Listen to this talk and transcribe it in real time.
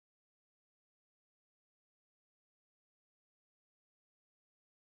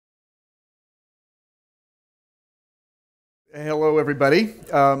Hello, everybody.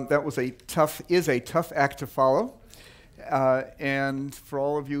 That was is a tough act to follow. And for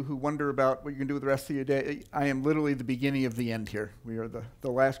all of you who wonder about what you can do with the rest of your day, I am literally the beginning of the end here. We are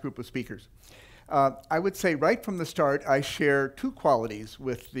the last group of speakers. I would say right from the start, I share two qualities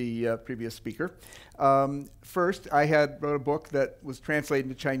with the previous speaker. First, I wrote a book that was translated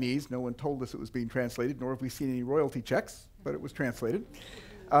into Chinese. No one told us it was being translated, nor have we seen any royalty checks, but it was translated.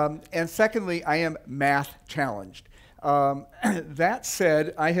 And secondly, I am math challenged. That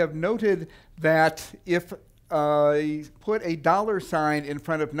said, I have noted that if I put a dollar sign in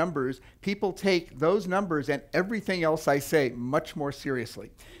front of numbers, people take those numbers and everything else I say much more seriously.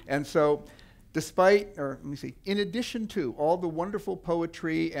 And so in addition to all the wonderful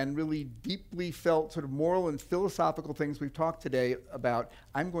poetry and really deeply felt sort of moral and philosophical things we've talked today about,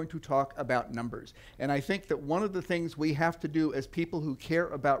 I'm going to talk about numbers. And I think that one of the things we have to do as people who care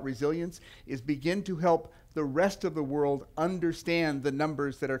about resilience is begin to help the rest of the world understand the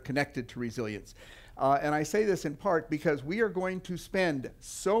numbers that are connected to resilience. And I say this in part because we are going to spend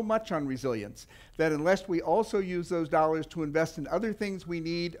so much on resilience that unless we also use those dollars to invest in other things we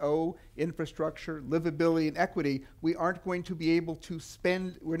need, infrastructure, livability, and equity, we aren't going to be able to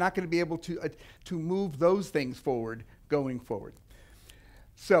we're not going to be able to move those things forward going forward.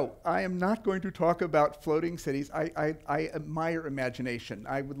 So I am not going to talk about floating cities. I admire imagination.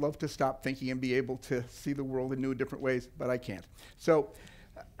 I would love to stop thinking and be able to see the world in new and different ways, but I can't. So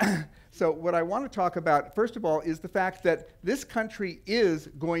what I want to talk about, first of all, is the fact that this country is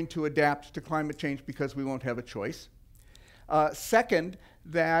going to adapt to climate change because we won't have a choice. Second,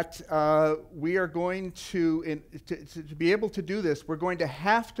 that we are going to be able to do this, we're going to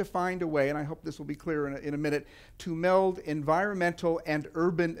have to find a way, and I hope this will be clear in a minute, to meld environmental and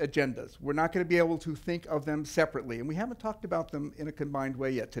urban agendas. We're not going to be able to think of them separately, and we haven't talked about them in a combined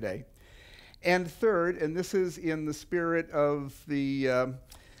way yet today. And third, and this is in the spirit of the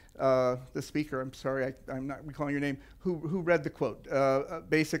speaker, I'm sorry, I'm not recalling your name, who read the quote,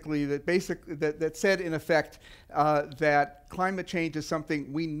 that said in effect that climate change is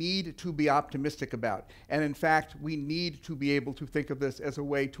something we need to be optimistic about. And in fact, we need to be able to think of this as a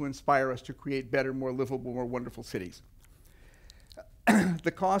way to inspire us to create better, more livable, more wonderful cities.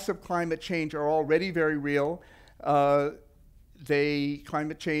 The costs of climate change are already very real. Climate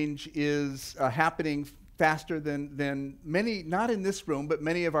change is happening faster than many, not in this room, but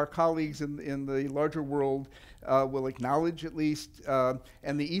many of our colleagues in the larger world will acknowledge at least.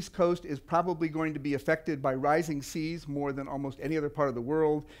 And the East Coast is probably going to be affected by rising seas more than almost any other part of the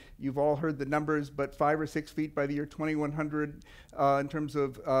world. You've all heard the numbers, but 5 or 6 feet by the year 2100 in terms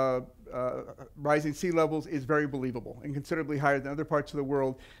of rising sea levels is very believable and considerably higher than other parts of the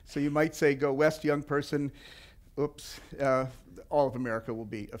world. So you might say, go west, young person. Oops, all of America will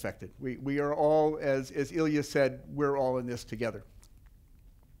be affected. We are all, as Ilya said, we're all in this together.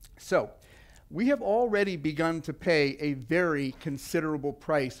 So we have already begun to pay a very considerable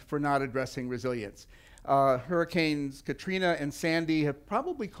price for not addressing resilience. Hurricanes Katrina and Sandy have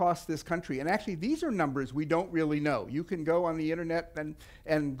probably cost this country, and actually these are numbers we don't really know. You can go on the internet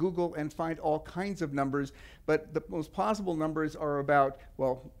and Google and find all kinds of numbers, but the most plausible numbers are about,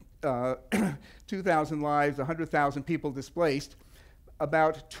 2,000 lives, 100,000 people displaced,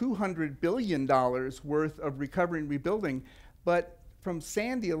 about $200 billion worth of recovery and rebuilding. But from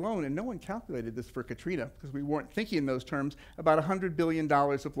Sandy alone, and no one calculated this for Katrina because we weren't thinking in those terms, about $100 billion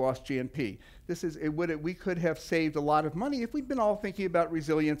of lost GNP. We could have saved a lot of money if we'd been all thinking about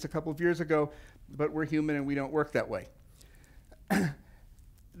resilience a couple of years ago, but we're human and we don't work that way.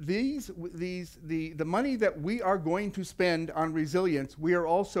 The money that we are going to spend on resilience, we are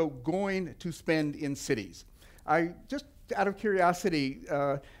also going to spend in cities. I just, out of curiosity,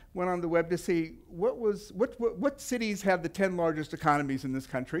 went on the web to see what cities have the 10 largest economies in this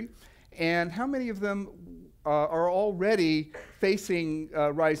country, and how many of them are already facing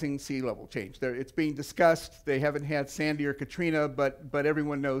rising sea level change. It's being discussed. They haven't had Sandy or Katrina, but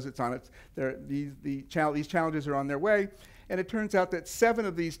everyone knows it's on its. These challenges are on their way. And it turns out that 7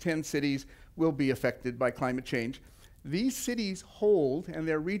 of these 10 cities will be affected by climate change. These cities hold, and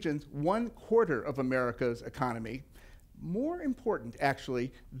their regions, 1/4 of America's economy. More important,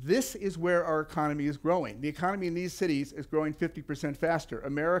 actually, this is where our economy is growing. The economy in these cities is growing 50% faster.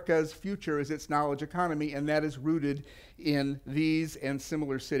 America's future is its knowledge economy, and that is rooted in these and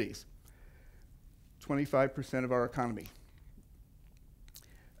similar cities. 25% of our economy.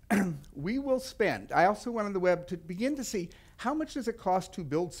 We will spend, I also went on the web to begin to see How much does it cost to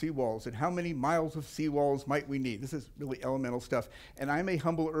build seawalls, and how many miles of seawalls might we need? This is really elemental stuff. And I'm a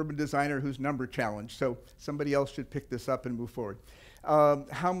humble urban designer who's number challenged, so somebody else should pick this up and move forward.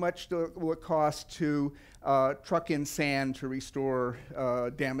 How much will it cost to truck in sand to restore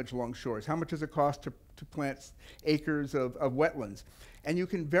damage along shores? How much does it cost to plant acres of wetlands? And you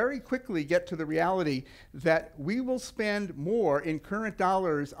can very quickly get to the reality that we will spend more in current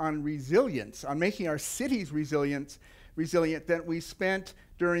dollars on resilience, on making our cities resilient than we spent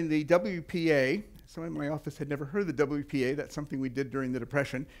during the WPA. Someone in my office had never heard of the WPA. That's something we did during the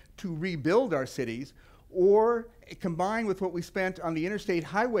Depression to rebuild our cities, or combined with what we spent on the interstate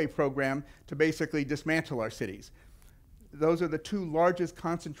highway program to basically dismantle our cities. Those are the two largest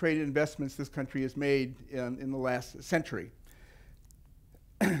concentrated investments this country has made in the last century.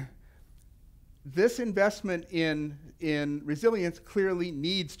 This investment in resilience clearly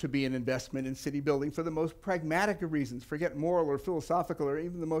needs to be an investment in city building for the most pragmatic of reasons. Forget moral or philosophical or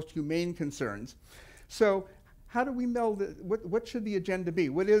even the most humane concerns. So how do we meld it? What should the agenda be?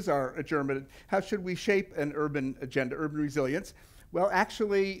 What is our agenda? How should we shape an urban agenda, urban resilience? Well,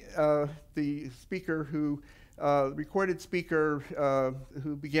 actually, the speaker who recorded speaker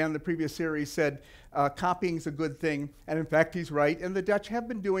who began the previous series said copying's a good thing, and in fact he's right, and the Dutch have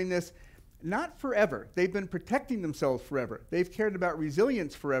been doing this not forever. They've been protecting themselves forever. They've cared about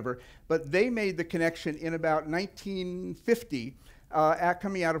resilience forever, but they made the connection in about 1950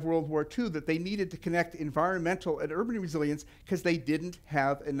 coming out of World War II that they needed to connect environmental and urban resilience because they didn't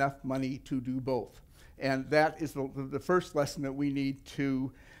have enough money to do both. And that is the first lesson that we need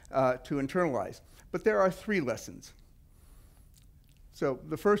to internalize. But there are three lessons. So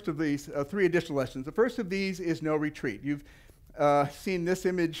the first of these, three additional lessons. The first of these is no retreat. You've seen this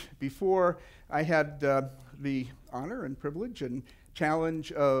image before. I had the honor and privilege and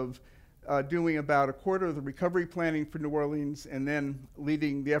challenge of doing about a quarter of the recovery planning for New Orleans and then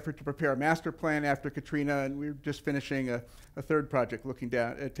leading the effort to prepare a master plan after Katrina, and we're just finishing a third project looking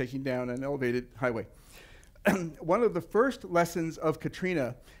down at taking down an elevated highway. One of the first lessons of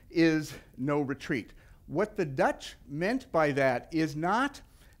Katrina is no retreat. What the Dutch meant by that is not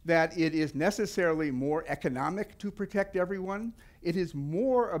that it is necessarily more economic to protect everyone. It is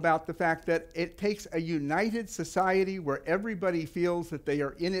more about the fact that it takes a united society where everybody feels that they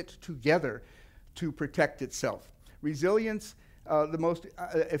are in it together to protect itself. Resilience,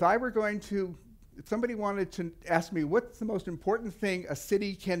 if somebody wanted to ask me what's the most important thing a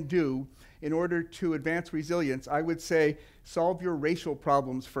city can do in order to advance resilience, I would say solve your racial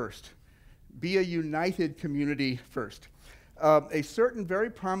problems first. Be a united community first. A certain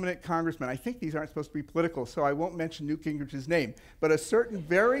very prominent congressman, I think these aren't supposed to be political, so I won't mention Newt Gingrich's name, but a certain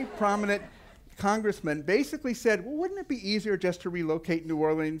very prominent congressman basically said, well, wouldn't it be easier just to relocate New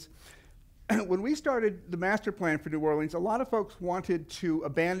Orleans? When we started the master plan for New Orleans, a lot of folks wanted to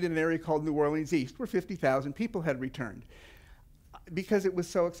abandon an area called New Orleans East, where 50,000 people had returned, because it was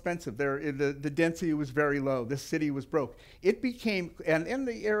so expensive. The density was very low. This city was broke. It became, and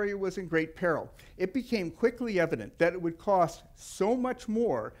the area was in great peril. It became quickly evident that it would cost so much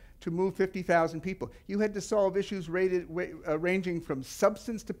more to move 50,000 people. You had to solve issues ranging from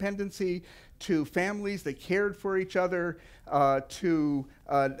substance dependency to families that cared for each other, to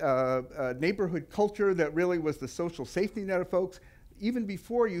neighborhood culture that really was the social safety net of folks, even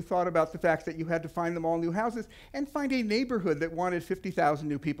before you thought about the fact that you had to find them all new houses and find a neighborhood that wanted 50,000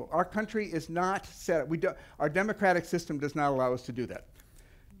 new people. Our country is not set up. Our democratic system does not allow us to do that.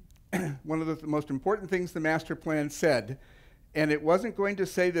 One of the most important things the master plan said, and it wasn't going to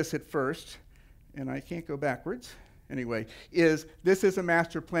say this at first, and I can't go backwards anyway, is this is a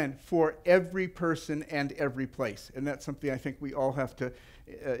master plan for every person and every place. And that's something I think we all have to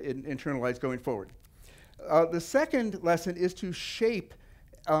internalize going forward. The second lesson is to shape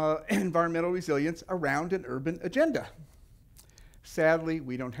environmental resilience around an urban agenda. Sadly,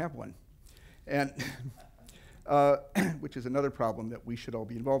 we don't have one, and which is another problem that we should all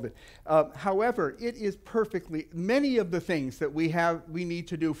be involved in. However, it is many of the things that we need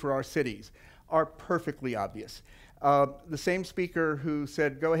to do for our cities are perfectly obvious. The same speaker who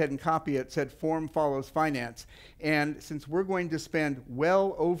said, go ahead and copy it, said form follows finance. And since we're going to spend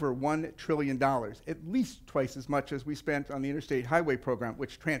well over $1 trillion, at least twice as much as we spent on the Interstate Highway Program,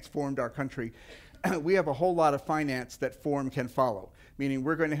 which transformed our country, we have a whole lot of finance that form can follow, meaning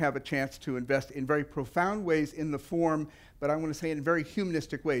we're going to have a chance to invest in very profound ways in the form, but I want to say in very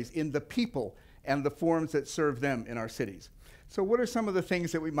humanistic ways, in the people and the forms that serve them in our cities. So what are some of the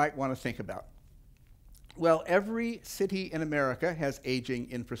things that we might want to think about? Well, every city in America has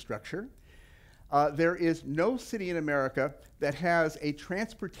aging infrastructure. There is no city in America that has a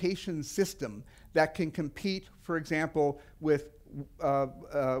transportation system that can compete, for example, with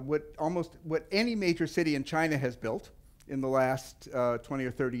what any major city in China has built in the last 20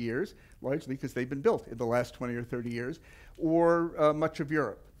 or 30 years, largely because they've been built in the last 20 or 30 years, or much of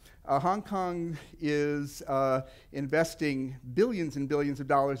Europe. Hong Kong is investing billions and billions of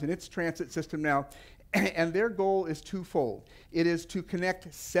dollars in its transit system now, and their goal is twofold. It is to connect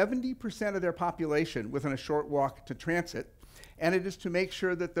 70% of their population within a short walk to transit, and it is to make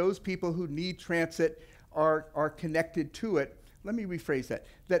sure that those people who need transit are connected to it. Let me rephrase that.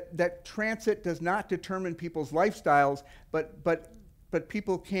 That transit does not determine people's lifestyles, but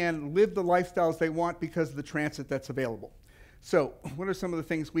people can live the lifestyles they want because of the transit that's available. So what are some of the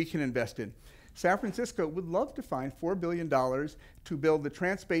things we can invest in? San Francisco would love to find $4 billion to build the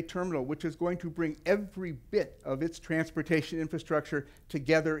Transbay Terminal, which is going to bring every bit of its transportation infrastructure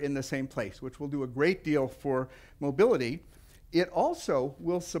together in the same place, which will do a great deal for mobility. It also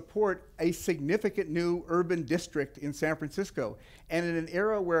will support a significant new urban district in San Francisco. And in an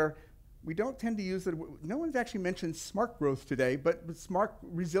era where we don't tend to use it, no one's actually mentioned smart growth today, but smart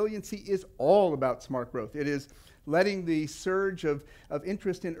resiliency is all about smart growth. It is letting the surge of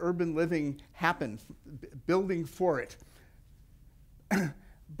interest in urban living happen, building for it.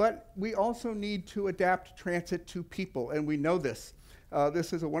 But we also need to adapt transit to people, and we know this.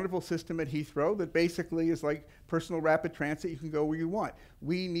 This is a wonderful system at Heathrow that basically is like personal rapid transit. You can go where you want.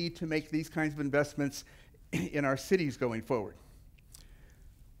 We need to make these kinds of investments in our cities going forward.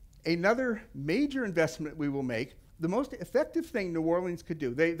 Another major investment we will make, the most effective thing New Orleans could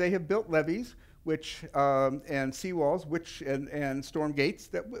do, they have built levees which, and seawalls and storm gates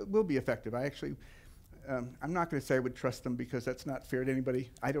that will be effective. I actually, I'm not going to say I would trust them because that's not fair to anybody.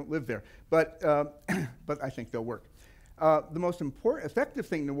 I don't live there. But I think they'll work. The most effective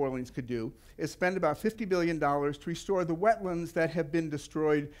thing New Orleans could do is spend about $50 billion to restore the wetlands that have been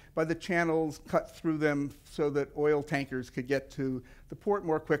destroyed by the channels cut through them so that oil tankers could get to the port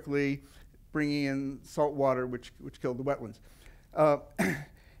more quickly, bringing in salt water, which killed the wetlands.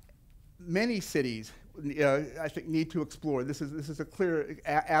 Many cities, I think, need to explore. This is a clear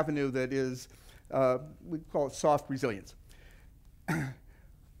avenue that is, we call it soft resilience.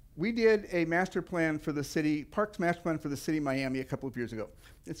 We did a master plan for the city, Parks master plan for the city of Miami a couple of years ago.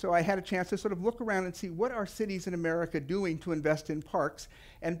 And so I had a chance to sort of look around and see what are cities in America doing to invest in parks.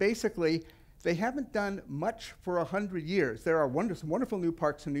 And basically, they haven't done much for 100 years. There are some wonderful new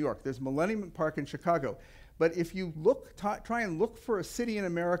parks in New York. There's Millennium Park in Chicago. But if you try and look for a city in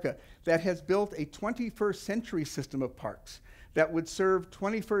America that has built a 21st century system of parks that would serve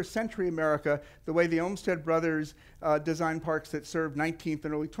 21st century America the way the Olmsted brothers designed parks that served 19th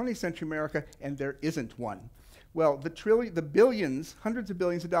and early 20th century America, and there isn't one. Well, the billions, hundreds of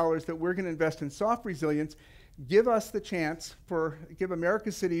billions of dollars that we're going to invest in soft resilience give us the chance give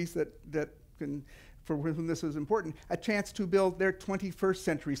America's cities for whom this is important, a chance to build their 21st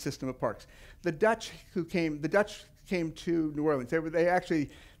century system of parks. The Dutch came to New Orleans. They actually,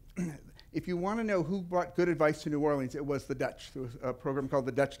 if you want to know who brought good advice to New Orleans, it was the Dutch. There was a program called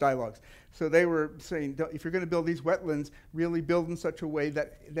the Dutch Dialogues. So they were saying, if you're going to build these wetlands, really build in such a way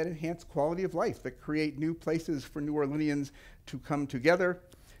that enhance quality of life, that create new places for New Orleanians to come together.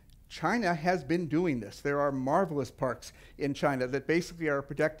 China has been doing this. There are marvelous parks in China that basically are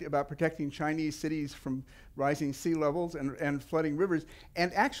about protecting Chinese cities from rising sea levels and flooding rivers.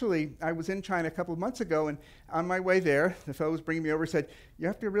 And actually, I was in China a couple of months ago, and on my way there, the fellow who was bringing me over said, you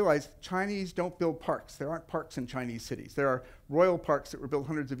have to realize Chinese don't build parks. There aren't parks in Chinese cities. There are royal parks that were built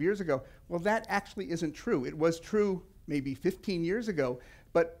hundreds of years ago. Well, that actually isn't true. It was true maybe 15 years ago,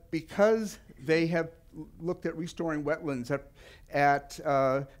 but because they have looked at restoring wetlands, at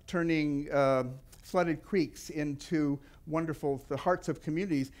turning flooded creeks into the hearts of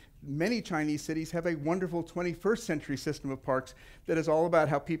communities. Many Chinese cities have a wonderful 21st century system of parks that is all about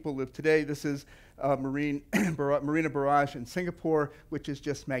how people live today. This is Marina Barrage in Singapore, which is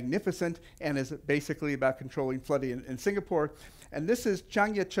just magnificent and is basically about controlling flooding in Singapore. And this is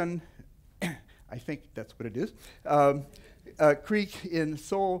Changyechun, I think that's what it is, creek in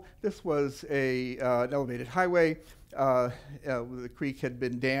Seoul. This was an elevated highway. The creek had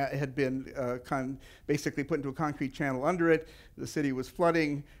been basically put into a concrete channel under it. The city was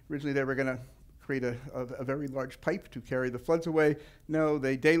flooding. Originally, they were going to create a very large pipe to carry the floods away. No,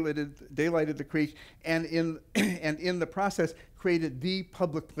 they daylighted the creek, and in the process, created the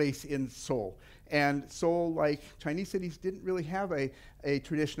public place in Seoul. And Seoul, like Chinese cities, didn't really have a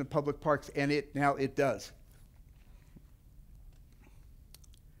tradition of public parks, and now it does.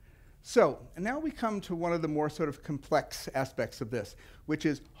 So, and now we come to one of the more sort of complex aspects of this, which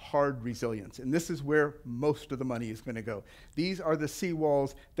is hard resilience. And this is where most of the money is going to go. These are the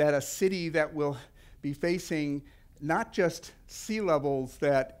seawalls that a city that will be facing not just sea levels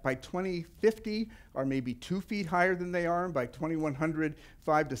that by 2050 are maybe 2 feet higher than they are, and by 2100,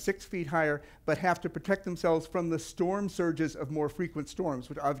 5 to 6 feet higher, but have to protect themselves from the storm surges of more frequent storms,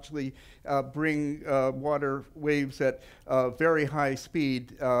 which obviously bring water waves at very high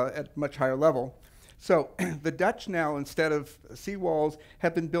speed at much higher level. So the Dutch now, instead of seawalls,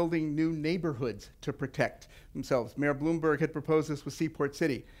 have been building new neighborhoods to protect themselves. Mayor Bloomberg had proposed this with Seaport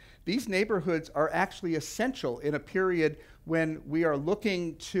City. These neighborhoods are actually essential in a period when we are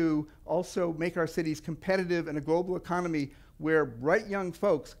looking to also make our cities competitive in a global economy where bright young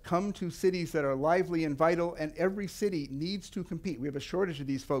folks come to cities that are lively and vital, and every city needs to compete. We have a shortage of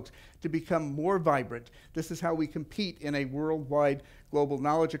these folks to become more vibrant. This is how we compete in a worldwide global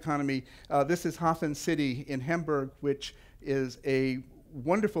knowledge economy. This is Hafen City in Hamburg, which is a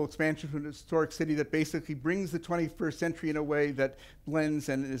wonderful expansion from a historic city that basically brings the 21st century in a way that blends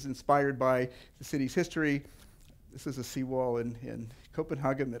and is inspired by the city's history. This is a seawall in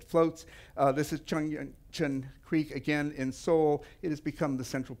Copenhagen that floats. This is Cheonggyecheon Creek, again in Seoul. It has become the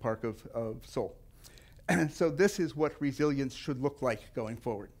central park of Seoul. So this is what resilience should look like going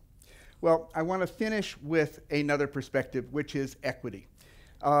forward. Well, I want to finish with another perspective, which is equity.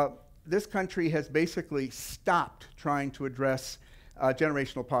 This country has basically stopped trying to address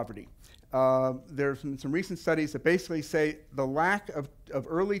generational poverty. There's been some recent studies that basically say the lack of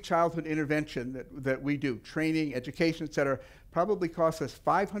early childhood intervention that we do, training, education, et cetera, probably costs us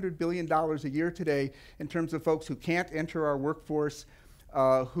 $500 billion a year today in terms of folks who can't enter our workforce,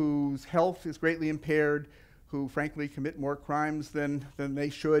 whose health is greatly impaired, who frankly commit more crimes than they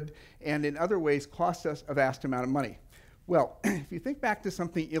should, and in other ways cost us a vast amount of money. Well, if you think back to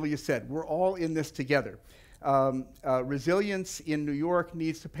something Ilya said, we're all in this together. Resilience in New York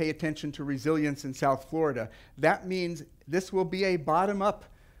needs to pay attention to resilience in South Florida. That means this will be a bottom-up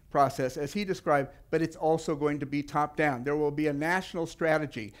process, as he described, but it's also going to be top-down. There will be a national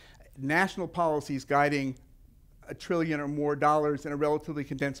strategy, national policies guiding $1 trillion or more in a relatively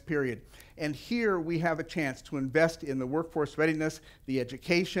condensed period. And here we have a chance to invest in the workforce readiness, the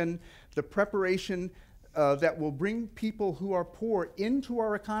education, the preparation that will bring people who are poor into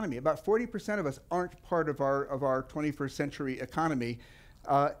our economy. About 40% of us aren't part of our 21st century economy.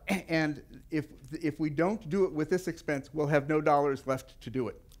 And if we don't do it with this expense, we'll have no dollars left to do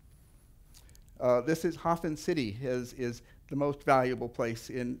it. This is Hafen City, is the most valuable place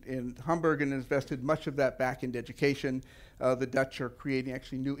in Hamburg, and invested much of that back into education. The Dutch are creating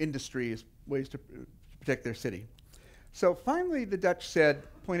actually new industries, ways to protect their city. So finally, the Dutch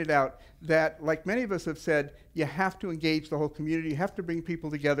pointed out that, like many of us have said, you have to engage the whole community, you have to bring people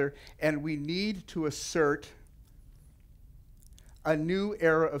together, and we need to assert a new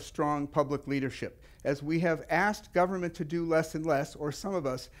era of strong public leadership. As we have asked government to do less and less, or some of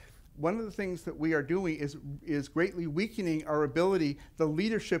us, one of the things that we are doing is greatly weakening our ability, the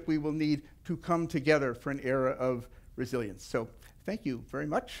leadership we will need to come together for an era of resilience. So thank you very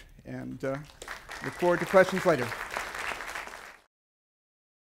much, and look forward to questions later.